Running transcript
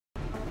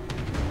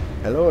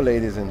Hello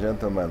ladies and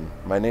gentlemen,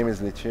 my name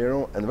is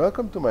Lichero and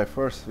welcome to my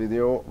first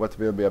video what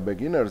will be a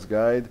beginner's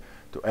guide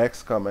to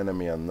Xcom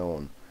Enemy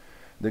Unknown.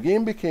 The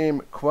game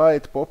became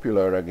quite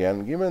popular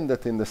again given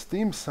that in the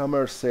Steam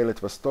summer sale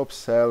it was top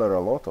seller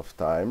a lot of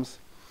times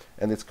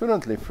and it's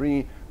currently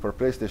free for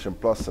PlayStation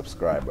Plus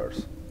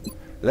subscribers.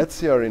 Let's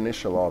see our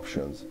initial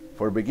options.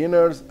 For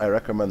beginners I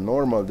recommend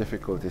normal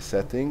difficulty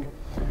setting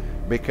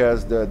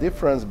because the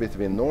difference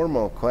between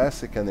normal,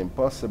 classic and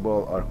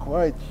impossible are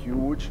quite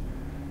huge,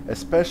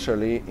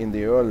 especially in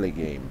the early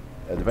game.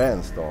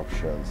 Advanced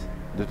options.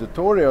 The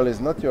tutorial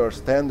is not your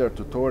standard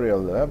tutorial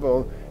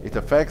level, it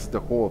affects the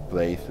whole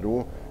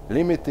playthrough,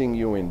 limiting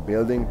you in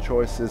building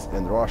choices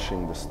and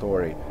rushing the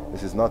story.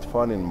 This is not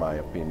fun in my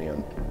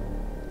opinion.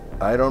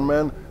 Iron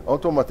Man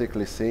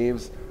automatically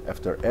saves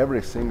after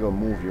every single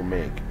move you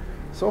make.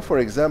 So for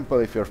example,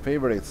 if your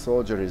favorite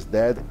soldier is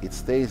dead, it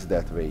stays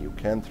that way, you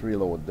can't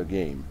reload the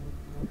game.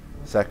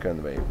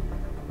 Second wave.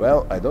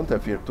 Well, I don't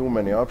have here too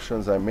many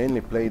options, I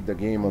mainly played the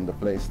game on the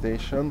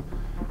PlayStation,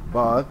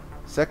 but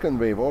second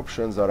wave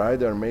options are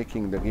either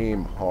making the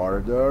game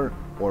harder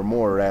or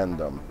more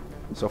random.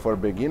 So for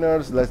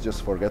beginners, let's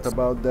just forget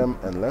about them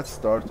and let's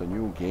start a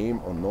new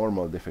game on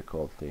normal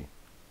difficulty.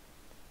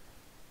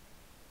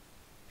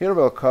 Here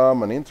will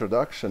come an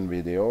introduction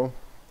video,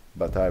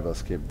 but I will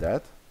skip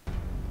that.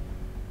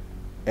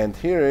 And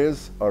here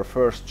is our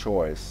first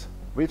choice,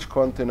 which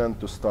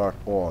continent to start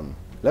on.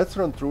 Let's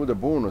run through the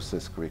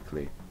bonuses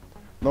quickly.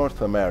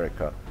 North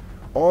America.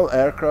 All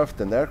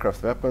aircraft and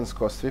aircraft weapons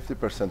cost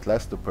 50%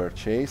 less to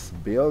purchase,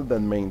 build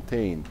and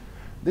maintain.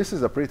 This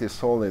is a pretty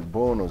solid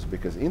bonus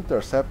because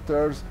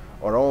interceptors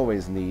are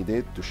always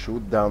needed to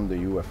shoot down the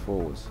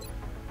UFOs.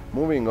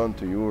 Moving on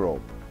to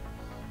Europe.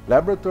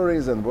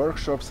 Laboratories and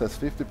workshops has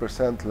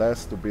 50%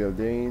 less to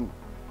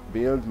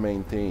build,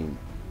 maintain.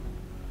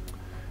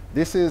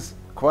 This is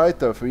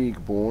quite a weak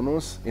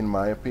bonus in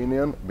my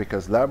opinion,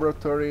 because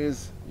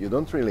laboratories you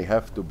don't really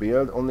have to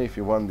build, only if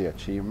you want the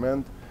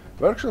achievement.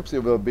 Workshops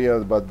you will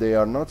build, but they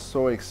are not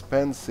so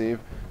expensive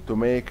to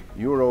make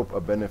Europe a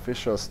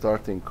beneficial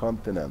starting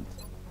continent.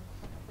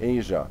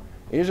 Asia.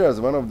 Asia is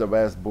one of the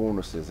best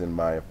bonuses in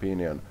my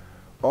opinion.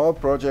 All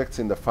projects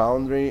in the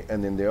foundry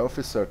and in the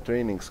officer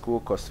training school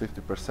cost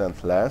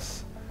 50%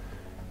 less.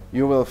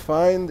 You will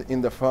find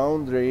in the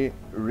foundry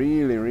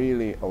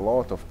really a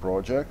lot of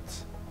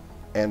projects,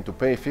 and to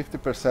pay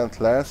 50%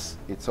 less,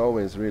 it's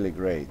always really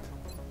great.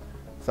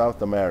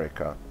 South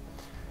America.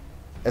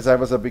 As I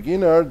was a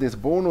beginner, this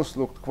bonus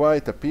looked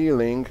quite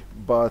appealing,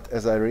 but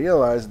as I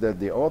realized that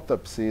the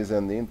autopsies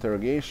and the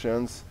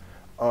interrogations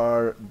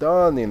are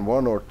done in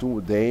 1 or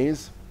 2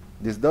 days,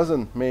 this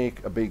doesn't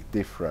make a big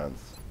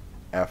difference.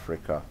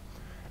 Africa.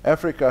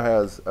 Africa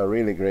has a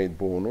really great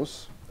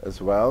bonus,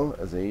 as well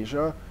as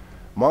Asia.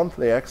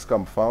 Monthly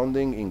Xcom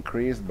funding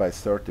increased by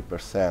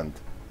 30%.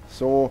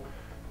 So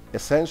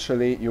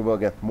essentially you will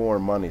get more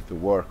money to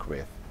work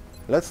with.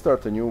 Let's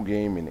start a new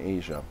game in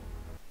Asia.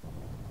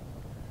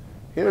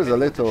 Here's a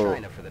little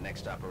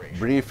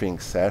briefing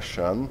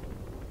session.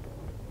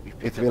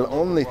 It will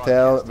only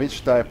tell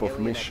which type of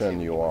mission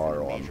you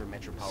are on.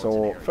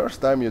 So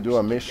first time you do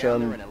a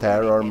mission,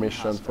 terror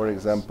mission for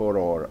example,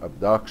 or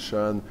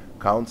abduction,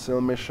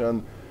 council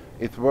mission,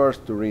 it's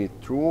worth to read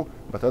through,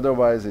 but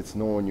otherwise it's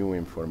no new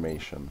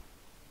information.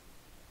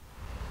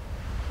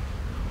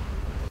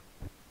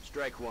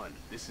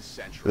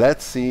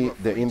 Let's see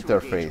the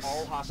interface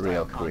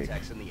real quick.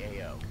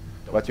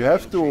 But you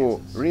have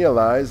to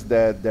realize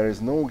that there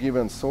is no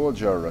given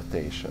soldier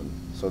rotation.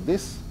 So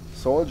this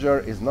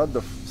soldier is not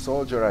the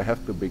soldier I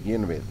have to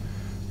begin with.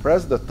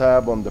 Press the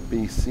tab on the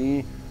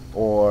PC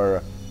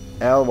or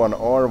L1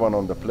 R1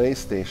 on the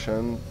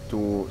PlayStation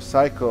to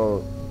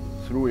cycle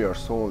through your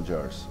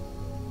soldiers.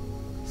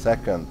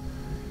 Second,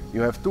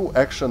 you have 2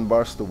 action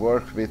bars to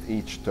work with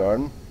each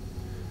turn.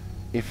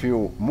 If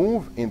you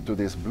move into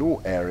this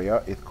blue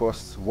area, it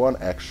costs 1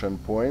 action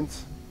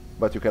point,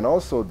 but you can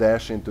also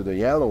dash into the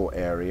yellow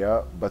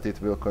area, but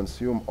it will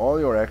consume all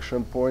your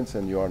action points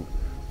and you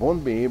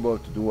won't be able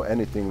to do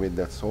anything with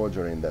that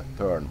soldier in that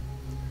turn.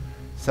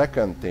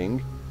 Second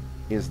thing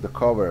is the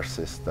cover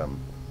system.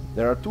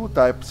 There are 2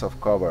 types of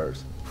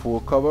covers.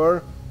 Full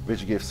cover,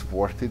 which gives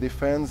 40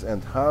 defense,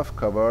 and half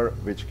cover,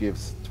 which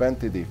gives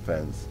 20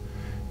 defense.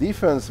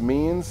 Defense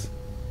means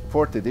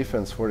 40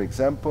 defense, for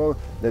example,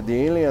 that the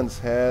aliens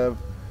have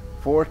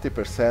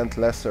 40%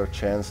 lesser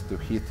chance to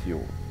hit you.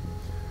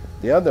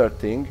 The other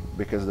thing,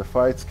 because the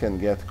fights can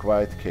get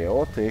quite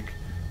chaotic,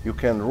 you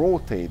can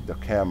rotate the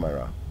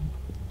camera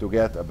to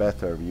get a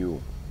better view.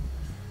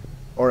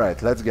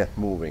 Alright, let's get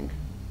moving.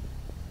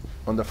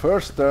 On the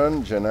first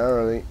turn,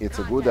 generally, it's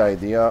a good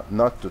idea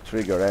not to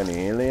trigger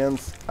any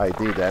aliens. I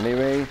did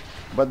anyway,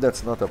 but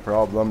that's not a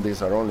problem,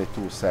 these are only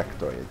 2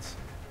 sectoids.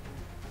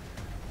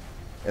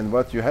 And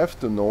what you have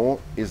to know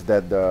is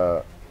that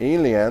the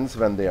aliens,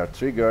 when they are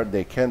triggered,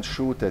 they can't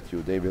shoot at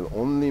you. They will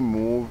only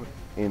move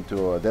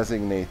into a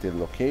designated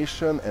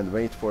location and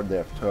wait for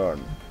their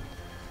turn.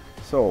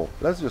 So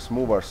let's just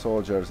move our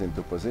soldiers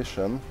into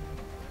position.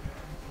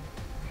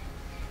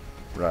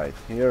 Right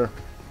here.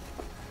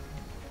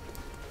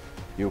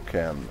 you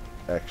can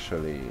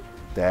actually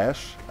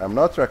dash. I'm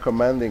not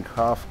recommending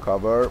half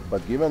cover,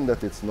 but given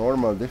that it's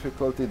normal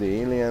difficulty,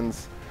 the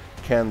aliens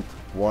can't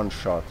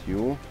one-shot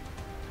you.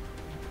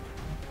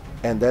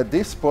 And at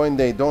this point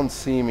they don't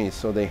see me,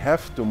 so they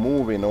have to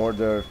move in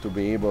order to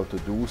be able to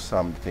do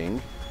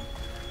something.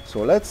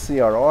 So let's see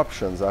our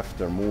options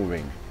after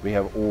moving. We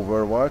have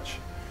Overwatch,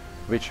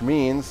 which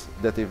means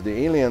that if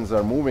the aliens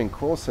are moving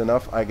close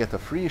enough, I get a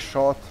free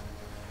shot,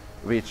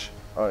 which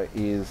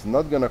is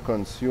not gonna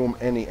consume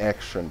any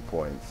action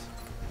points.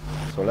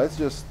 So let's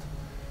just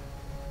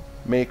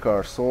make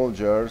our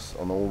soldiers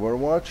on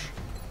Overwatch.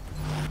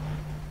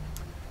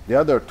 The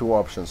other two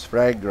options,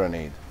 Frag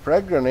Grenade.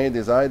 Frag Grenade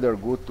is either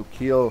good to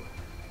kill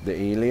the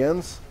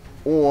aliens,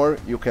 or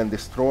you can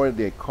destroy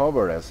the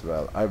cover as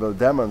well. I will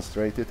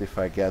demonstrate it if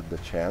I get the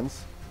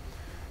chance.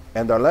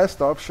 And our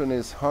last option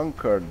is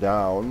Hunker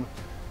Down,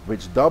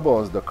 which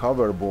doubles the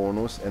cover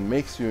bonus and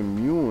makes you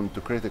immune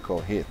to critical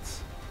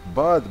hits.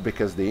 But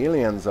because the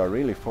aliens are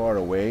really far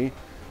away,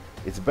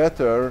 it's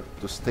better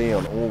to stay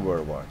on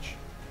Overwatch.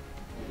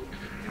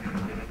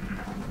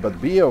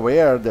 But be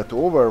aware that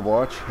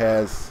Overwatch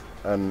has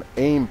an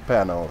aim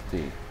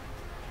penalty.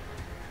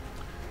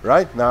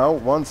 Right now,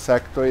 one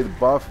sectoid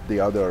buffed the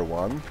other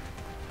one.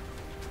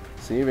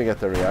 See, we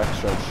get a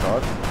reaction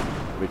shot,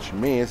 which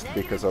missed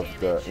because of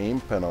the aim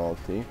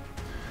penalty.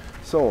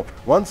 So,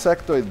 one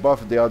sectoid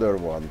buffed the other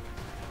one.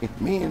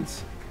 It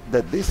means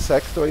that this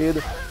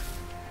sectoid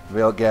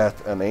will get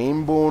an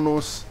aim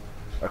bonus,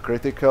 a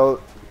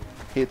critical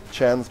hit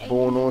chance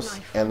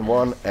bonus, and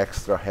one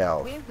extra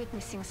health.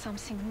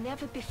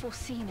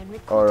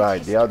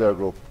 Alright, the other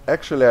group.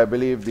 Actually, I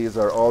believe these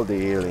are all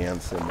the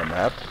aliens in the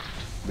map.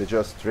 We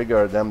just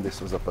triggered them, this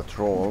was a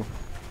patrol.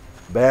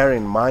 Bear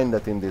in mind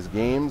that in these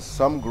games,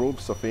 some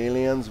groups of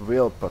aliens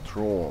will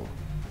patrol.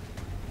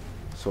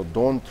 So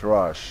don't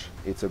rush.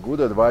 It's a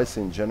good advice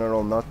in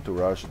general not to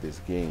rush this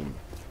game.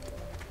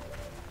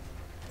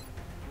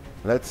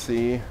 Let's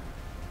see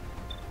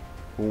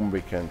whom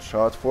we can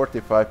shot.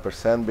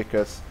 45%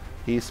 because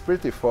he's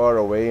pretty far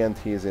away and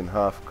he's in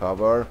half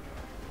cover.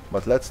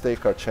 But let's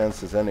take our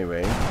chances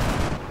anyway.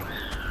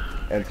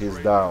 And he's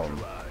down.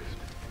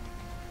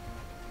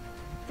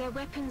 Their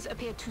weapons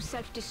appear to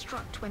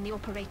self-destruct when the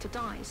operator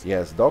dies.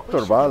 Yes, Dr.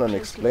 Valen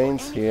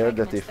explains here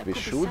that if we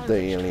shoot the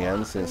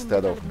aliens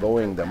instead of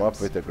blowing them up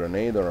with a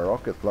grenade or a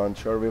rocket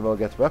launcher, we will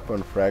get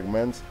weapon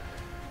fragments,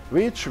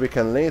 which we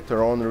can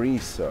later on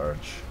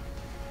research.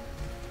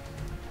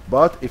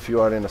 But if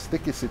you are in a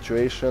sticky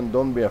situation,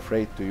 don't be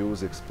afraid to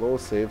use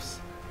explosives,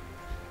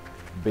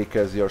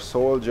 because your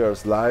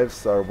soldiers'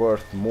 lives are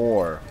worth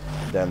more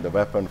than the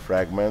weapon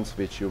fragments,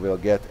 which you will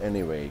get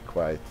anyway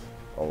quite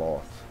a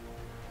lot.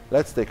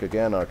 Let's take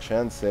again our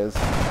chances,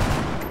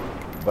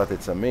 but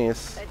it's a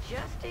miss.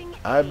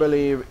 I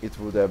believe it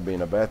would have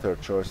been a better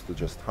choice to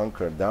just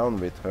hunker down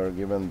with her,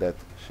 given that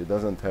she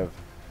doesn't have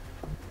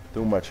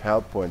too much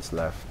health points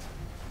left.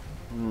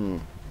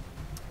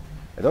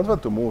 I don't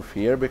want to move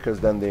here, because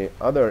then the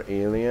other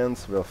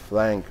aliens will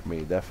flank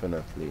me,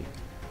 definitely.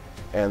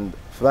 And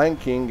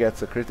flanking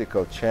gets a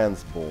critical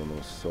chance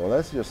bonus, so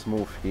let's just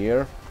move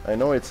here. I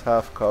know it's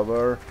half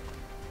cover.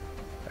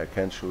 I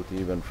can't shoot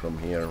even from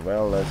here.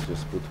 Well, let's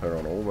just put her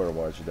on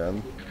Overwatch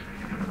then.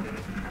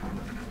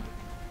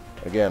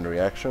 Again,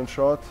 reaction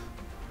shot.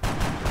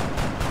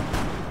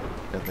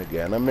 And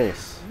again, a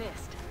miss.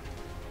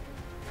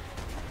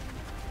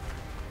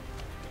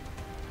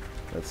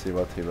 Let's see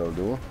what he will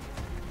do.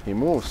 He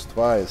moves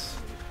twice.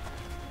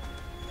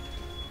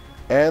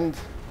 And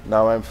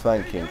now I'm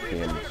flanking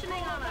him.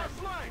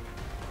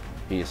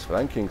 He is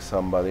flanking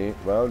somebody.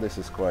 Well, this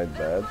is quite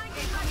bad.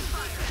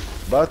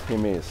 But he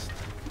missed.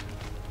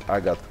 I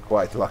got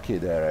quite lucky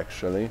there,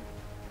 actually.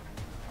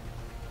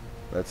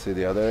 Let's see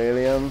the other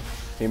alien.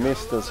 He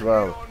missed as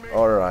well.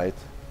 Alright.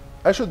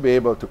 I should be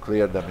able to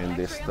clear them in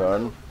this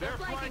turn.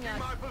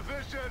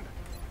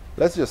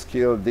 Let's just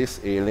kill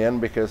this alien,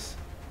 because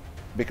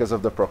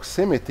of the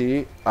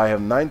proximity, I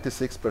have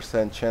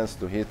 96% chance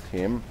to hit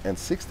him and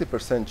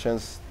 60%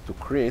 chance to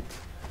crit.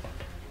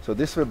 So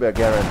this will be a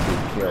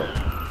guaranteed kill.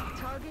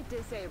 Target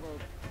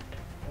disabled.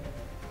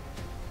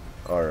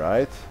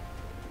 Alright.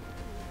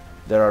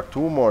 There are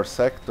two more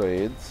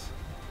sectoids.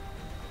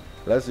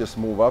 Let's just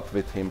move up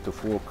with him to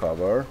full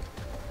cover.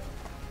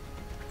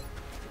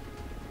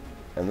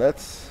 And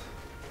let's...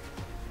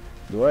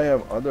 Do I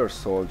have other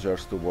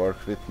soldiers to work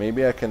with?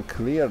 Maybe I can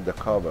clear the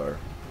cover.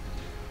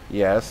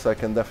 Yes, I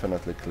can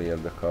definitely clear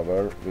the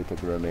cover with a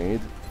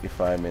grenade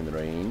if I'm in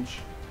range.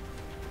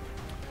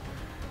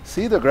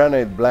 See the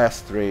grenade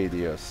blast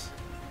radius.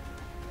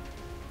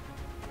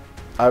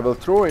 I will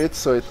throw it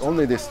so it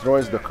only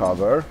destroys the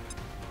cover.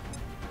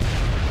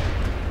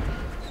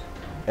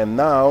 And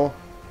now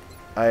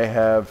I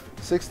have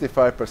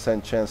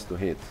 65% chance to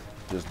hit.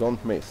 Just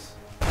don't miss.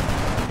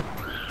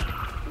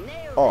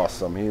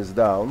 Awesome, he is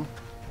down.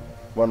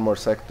 One more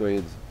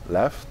sectoid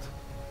left.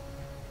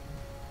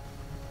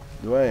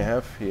 Do I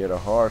have here a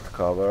hard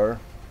cover?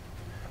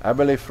 I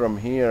believe from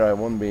here I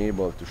won't be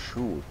able to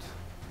shoot.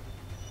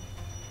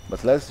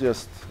 But let's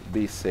just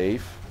be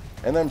safe.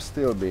 and I'm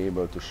still be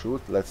able to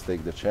shoot. Let's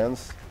take the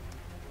chance.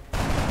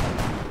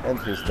 And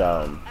he's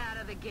down.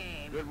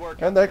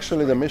 And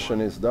actually the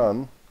mission is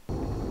done.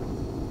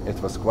 It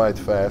was quite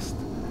fast.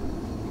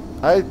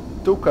 I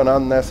took an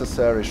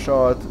unnecessary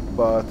shot,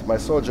 but my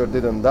soldier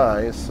didn't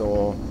die,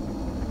 so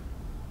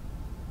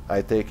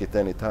I take it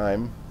any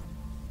time.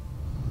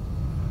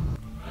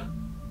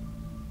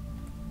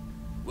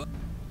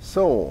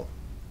 So,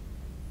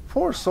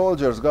 4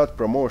 soldiers got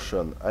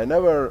promotion. I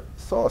never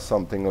saw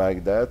something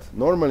like that.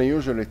 Normally,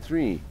 usually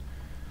 3.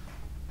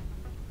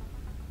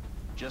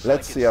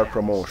 Let's see our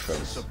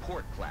promotions.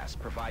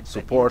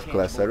 Support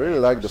class. I really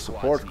like the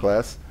support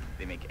class.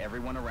 They make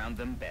everyone around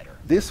them better.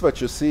 This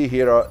what you see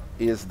here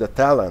is the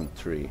talent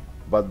tree.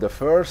 But the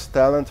first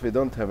talent we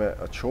don't have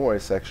a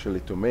choice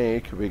actually to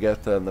make. We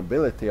get an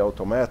ability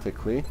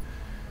automatically,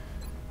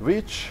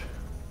 which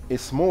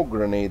is smoke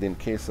grenade in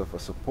case of a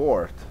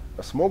support.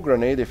 A smoke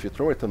grenade, if you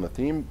throw it on a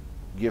team,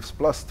 gives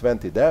plus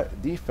 20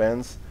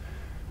 defense,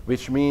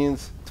 which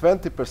means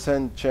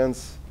 20%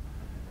 chance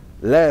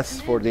less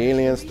for the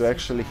aliens to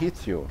actually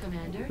hit you.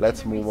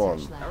 Let's move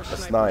on. A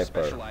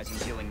sniper.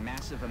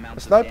 A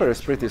sniper is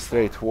pretty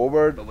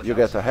straightforward. You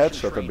get a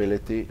headshot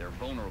ability.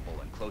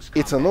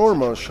 It's a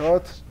normal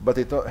shot, but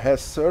it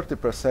has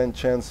 30%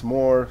 chance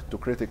more to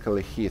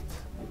critically hit.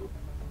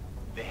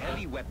 The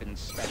heavy weapons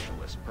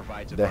specialist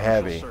provides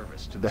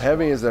The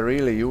heavy is a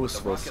really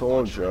useful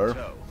soldier.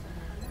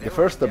 The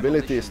first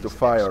ability is to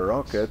fire a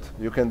rocket.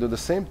 You can do the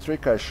same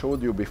trick I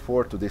showed you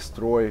before to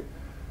destroy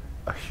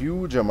a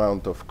huge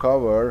amount of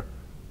cover,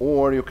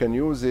 or you can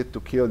use it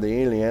to kill the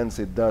aliens.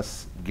 It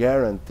does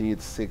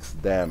guaranteed 6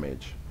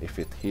 damage, if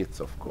it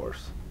hits, of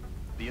course.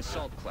 The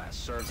assault class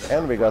serves as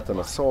And we got an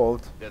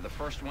assault. the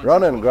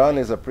Run and gun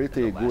is a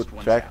pretty good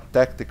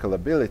tactical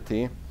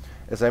ability.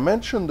 As I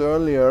mentioned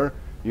earlier,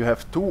 you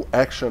have 2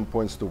 action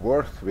points to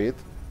work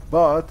with,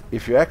 but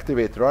if you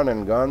activate run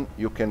and gun,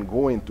 you can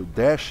go into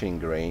dashing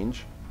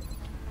range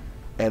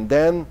and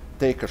then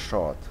take a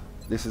shot.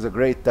 This is a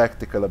great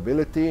tactical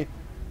ability.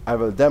 I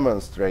will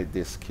demonstrate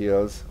these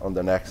skills on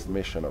the next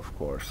mission, of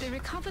course. The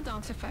recovered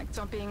artifacts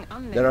are being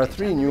unloaded. There are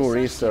 3 new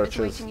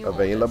researches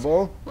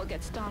available, We'll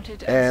get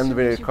started and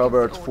we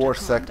recovered 4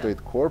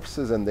 sectoid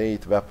corpses and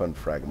 8 weapon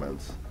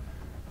fragments.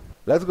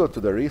 Let's go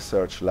to the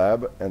research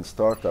lab and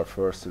start our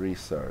first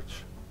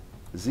research.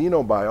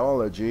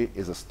 Xenobiology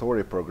is a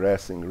story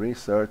progressing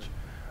research.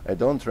 I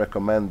don't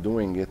recommend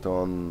doing it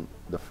on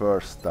the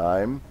first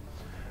time.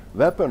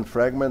 Weapon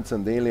fragments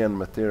and alien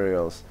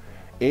materials.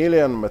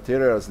 Alien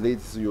materials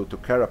leads you to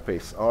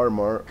carapace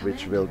armor,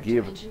 which will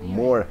give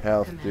more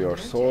health to your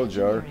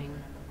soldier.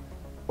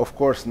 Of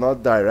course,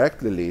 not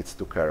directly leads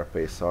to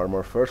carapace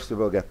armor. First you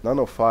will get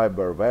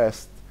nanofiber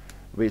vest,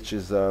 which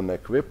is an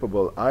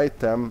equipable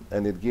item,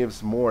 and it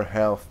gives more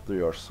health to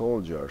your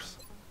soldiers.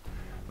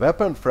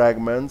 Weapon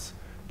fragments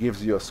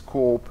gives you a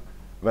scope.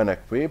 When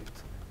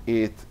equipped,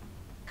 it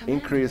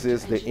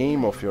increases the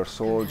aim of your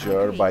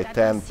soldier by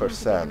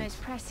 10%.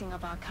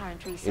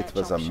 It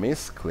was a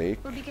misclick.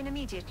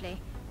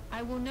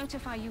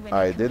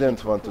 I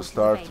didn't want to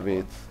start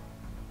with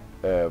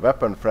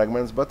weapon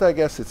fragments, but I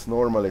guess it's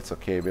normal, it's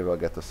okay, we will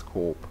get a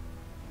scope.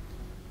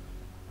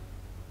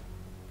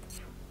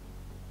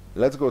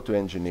 Let's go to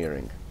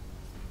engineering.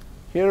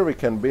 Here we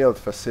can build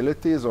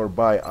facilities or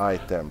buy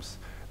items.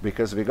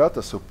 Because we got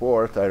a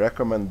support, I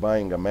recommend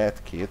buying a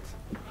med kit.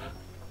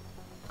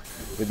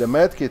 With the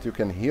med kit you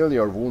can heal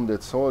your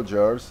wounded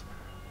soldiers,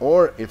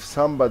 or if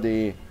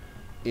somebody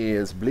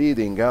is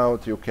bleeding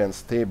out, you can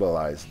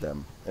stabilize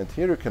them. And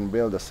here you can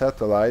build a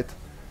satellite.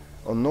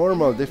 On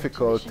normal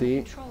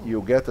difficulty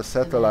you get a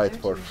satellite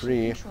for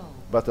free,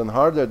 but on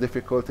harder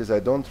difficulties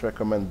I don't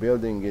recommend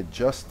building it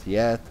just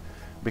yet,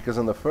 because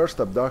on the first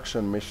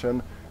abduction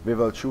mission we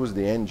will choose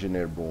the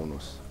engineer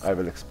bonus. I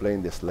will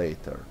explain this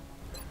later.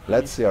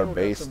 Let's see our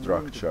base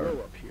structure.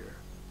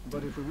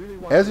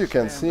 As you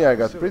can see, I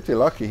got pretty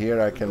lucky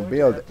here. I can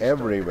build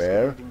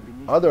everywhere.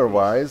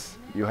 Otherwise,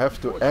 you have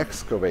to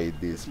excavate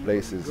these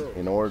places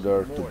in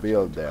order to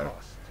build there.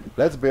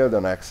 Let's build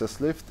an access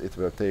lift. It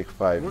will take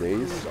 5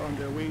 days.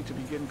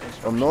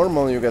 On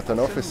normal, you get an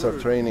officer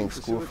training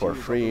school for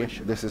free.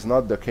 This is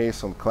not the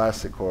case on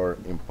classic or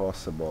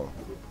impossible.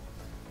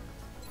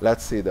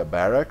 Let's see the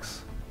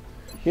barracks.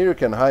 Here you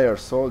can hire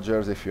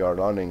soldiers if you are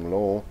running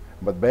low,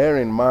 but bear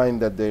in mind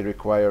that they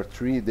require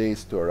 3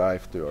 days to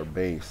arrive to your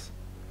base.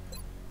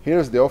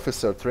 Here's the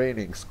officer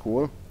training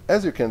school.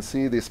 As you can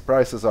see, these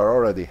prices are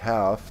already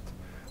halved,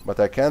 but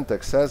I can't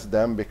access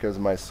them because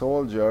my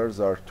soldiers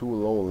are too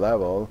low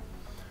level.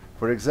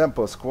 For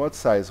example, squad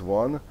size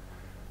 1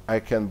 I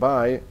can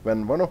buy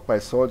when one of my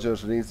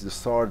soldiers reaches the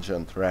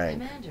sergeant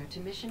rank.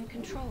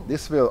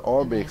 This will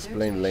all be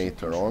explained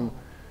later on.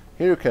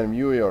 Here you can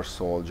view your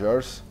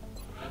soldiers.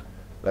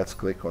 Let's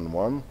click on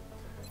one.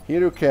 Here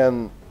you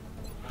can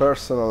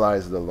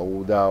personalize the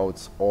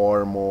loadouts,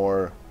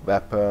 armor,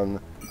 weapon,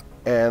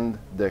 and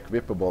the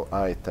equipable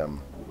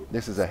item.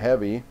 This is a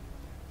heavy.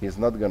 He's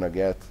not gonna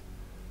get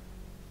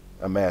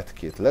a med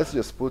kit. Let's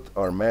just put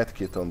our med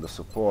kit on the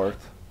support.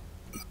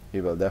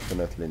 He will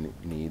definitely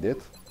need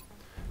it.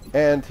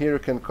 And here you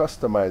can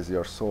customize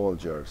your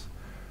soldiers.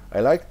 I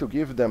like to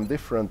give them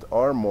different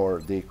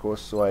armor decos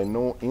so I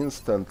know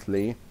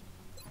instantly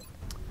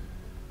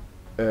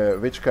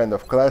which kind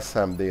of class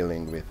I'm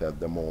dealing with at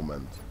the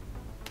moment.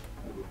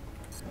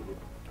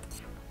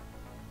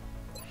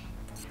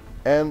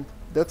 And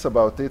that's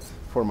about it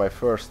for my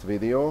first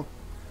video.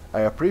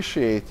 I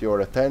appreciate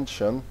your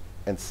attention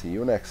and see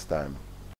you next time.